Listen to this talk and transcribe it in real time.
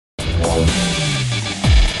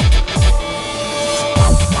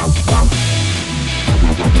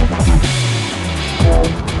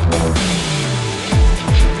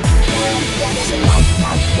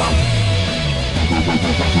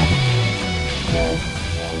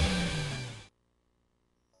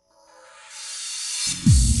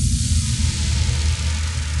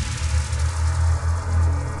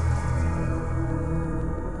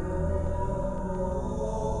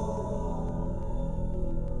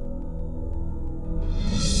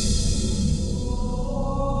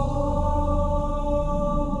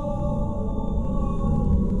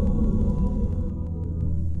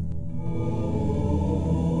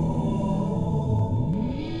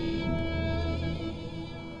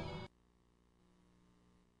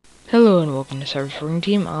Hello and welcome to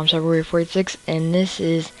cybersforgingteam. I'm cyber486 and this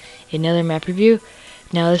is another map review.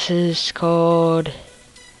 Now this is called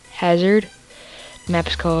Hazard. The map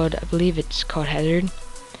is called, I believe it's called Hazard.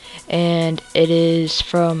 And it is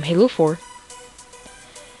from Halo 4.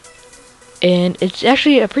 And it's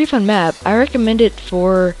actually a pretty fun map. I recommend it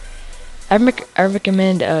for, I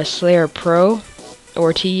recommend Slayer Pro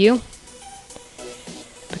or TU.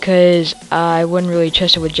 Because I wouldn't really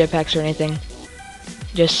trust it with jetpacks or anything.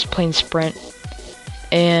 Just plain sprint.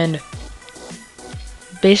 And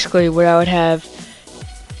basically what I would have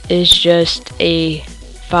is just a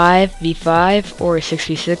 5v5 or a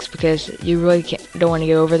 6v6 because you really don't want to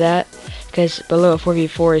get over that because below a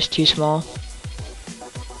 4v4 is too small.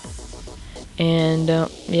 And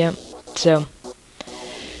yeah, so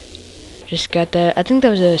just got that. I think that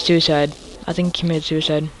was a suicide. I think he committed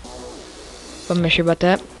suicide. I'm not sure about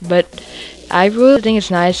that, but I really think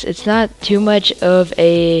it's nice. It's not too much of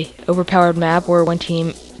a overpowered map where one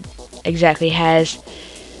team exactly has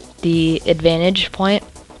the advantage point.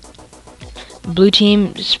 Blue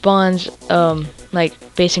team spawns like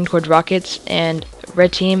facing towards rockets, and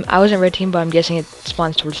red team, I wasn't red team, but I'm guessing it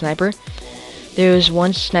spawns towards sniper. There's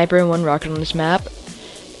one sniper and one rocket on this map,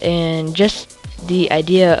 and just the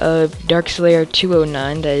idea of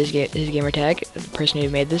Darkslayer209, that is his gamer tag, the person who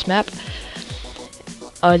made this map.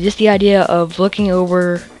 Just the idea of looking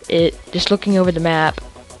over it, just looking over the map,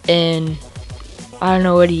 and I don't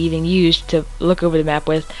know what he even used to look over the map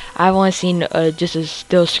with. I've only seen just a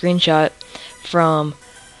still screenshot from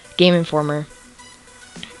Game Informer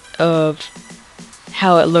of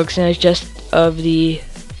how it looks, and it's just of the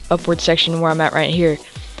upward section where I'm at right here.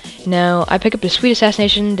 Now, I pick up the sweet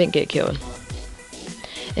assassination, didn't get killed.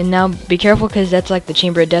 And now, be careful, because that's like the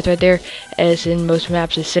chamber of death right there. As in most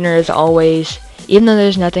maps, the center is always, even though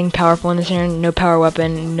there's nothing powerful in the center, no power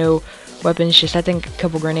weapon, no weapons, just I think a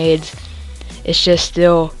couple grenades, it's just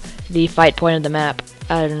still the fight point of the map.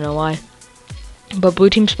 I don't know why. But blue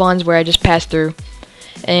team spawns where I just passed through,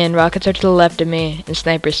 and rockets are to the left of me, and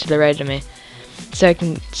snipers to the right of me. So I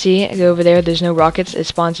can see, I go over there, there's no rockets, it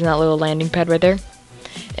spawns in that little landing pad right there.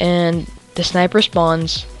 And the sniper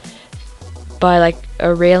spawns by like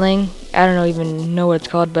a railing, I don't even know what it's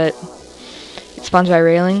called, but it spawns by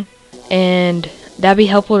railing. And that'd be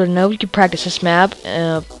helpful to know. You could practice this map,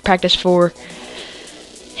 practice for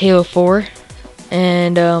Halo 4,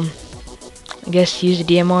 and I guess use the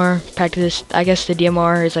DMR, practice. I guess the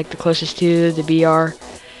DMR is like the closest to the BR.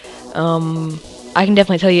 I can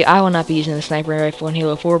definitely tell you I will not be using the sniper rifle in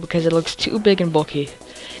Halo 4 because it looks too big and bulky.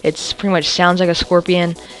 It's pretty much sounds like a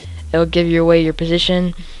scorpion. It'll give you away your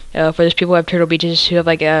position. For those people who have Turtle Beaches who have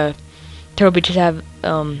like Turtle Beaches have,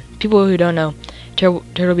 people who don't know,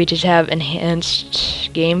 Turtle Beaches have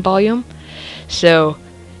enhanced game volume, so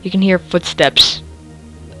you can hear footsteps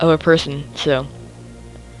of a person. So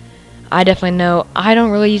I definitely know I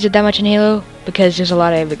don't really use it that much in Halo because there's a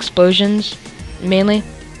lot of explosions mainly,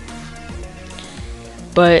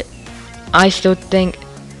 but I still think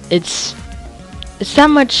it's not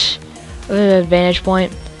much of an advantage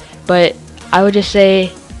point. But I would just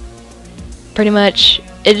say pretty much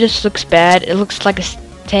it just looks bad. It looks like a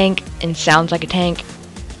tank and sounds like a tank.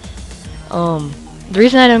 The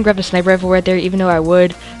reason I don't grab the sniper rifle right there, even though I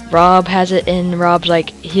would, Rob has it, and Rob's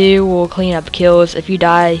like, he will clean up kills. If you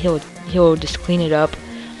die, he'll just clean it up.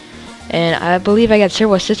 And I believe I got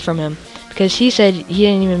several assists from him because he said he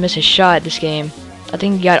didn't even miss a shot this game. I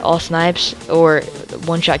think he got all snipes or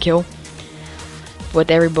one-shot kill with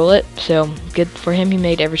every bullet, so good for him. He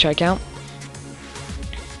made every shot count.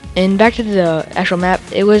 And back to the actual map,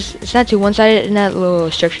 it's not too one-sided in that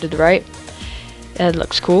little structure to the right. That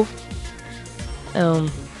looks cool.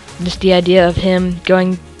 Just the idea of him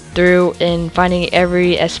going through and finding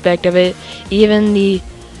every aspect of it, even the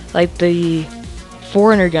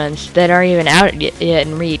foreigner guns that aren't even out yet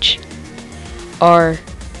in reach,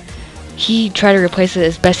 he tried to replace it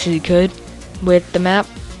as best as he could with the map.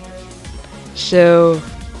 So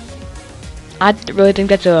I really think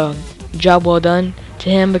that's a job well done to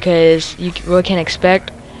him because you really can't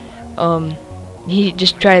expect. He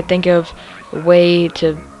just tried to think of a way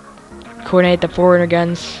to coordinate the forerunner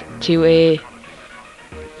guns to a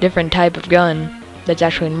different type of gun that's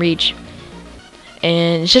actually in reach,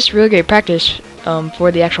 and it's just really great practice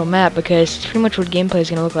for the actual map because it's pretty much what gameplay is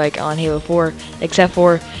going to look like on Halo 4, except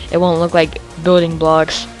for it won't look like building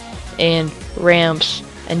blocks and ramps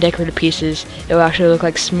and decorative pieces. It will actually look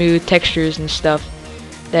like smooth textures and stuff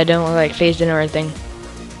that don't look like phased in or anything.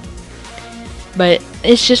 But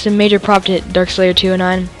it's just a major prop to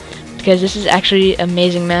Darkslayer209 because this is actually an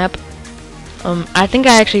amazing map. I think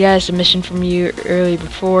I actually got a submission from you early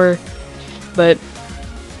before, but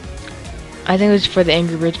I think it was for the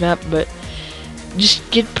Angry Birds map, but just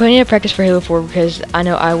get plenty of practice for Halo 4 because I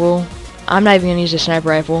know I will. I'm not even gonna use a sniper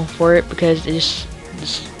rifle for it because it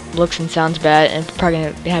just looks and sounds bad and probably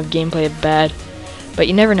gonna have gameplay bad. But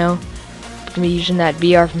you never know. I'm gonna be using that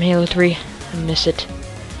VR from Halo 3. I miss it,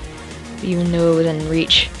 even though it was in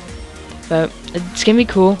reach. But it's gonna be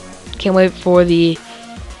cool. Can't wait for the.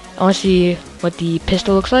 I want to see what the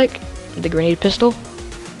pistol looks like, the grenade pistol,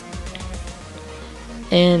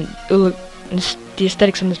 and ooh, the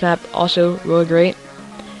aesthetics on this map also really great.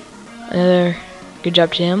 Another good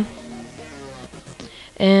job to him.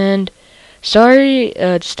 And sorry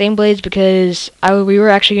to Stainblades because we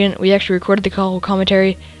actually recorded the whole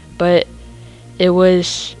commentary, but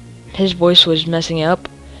his voice was messing up,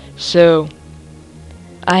 so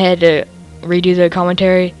I had to redo the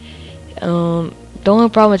commentary. The only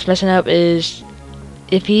problem it's messing up is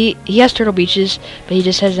if he has Turtle Beaches, but he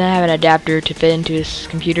just doesn't have an adapter to fit into his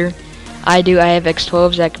computer. I do. I have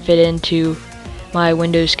X12s that can fit into my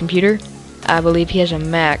Windows computer. I believe he has a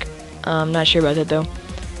Mac. I'm not sure about that though.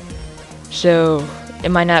 So it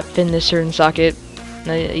might not fit in this certain socket,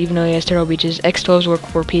 even though he has Turtle Beaches. X12s work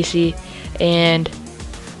for PC and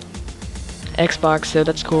Xbox, so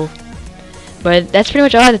that's cool. But that's pretty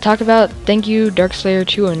much all I had to talk about. Thank you,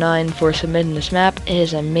 Darkslayer209, for submitting this map. It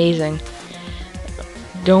is amazing.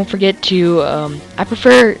 Don't forget to, I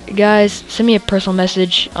prefer, guys, send me a personal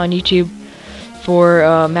message on YouTube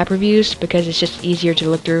for map reviews because it's just easier to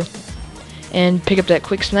look through. And pick up that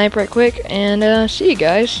quick snipe right quick, and see you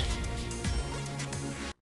guys.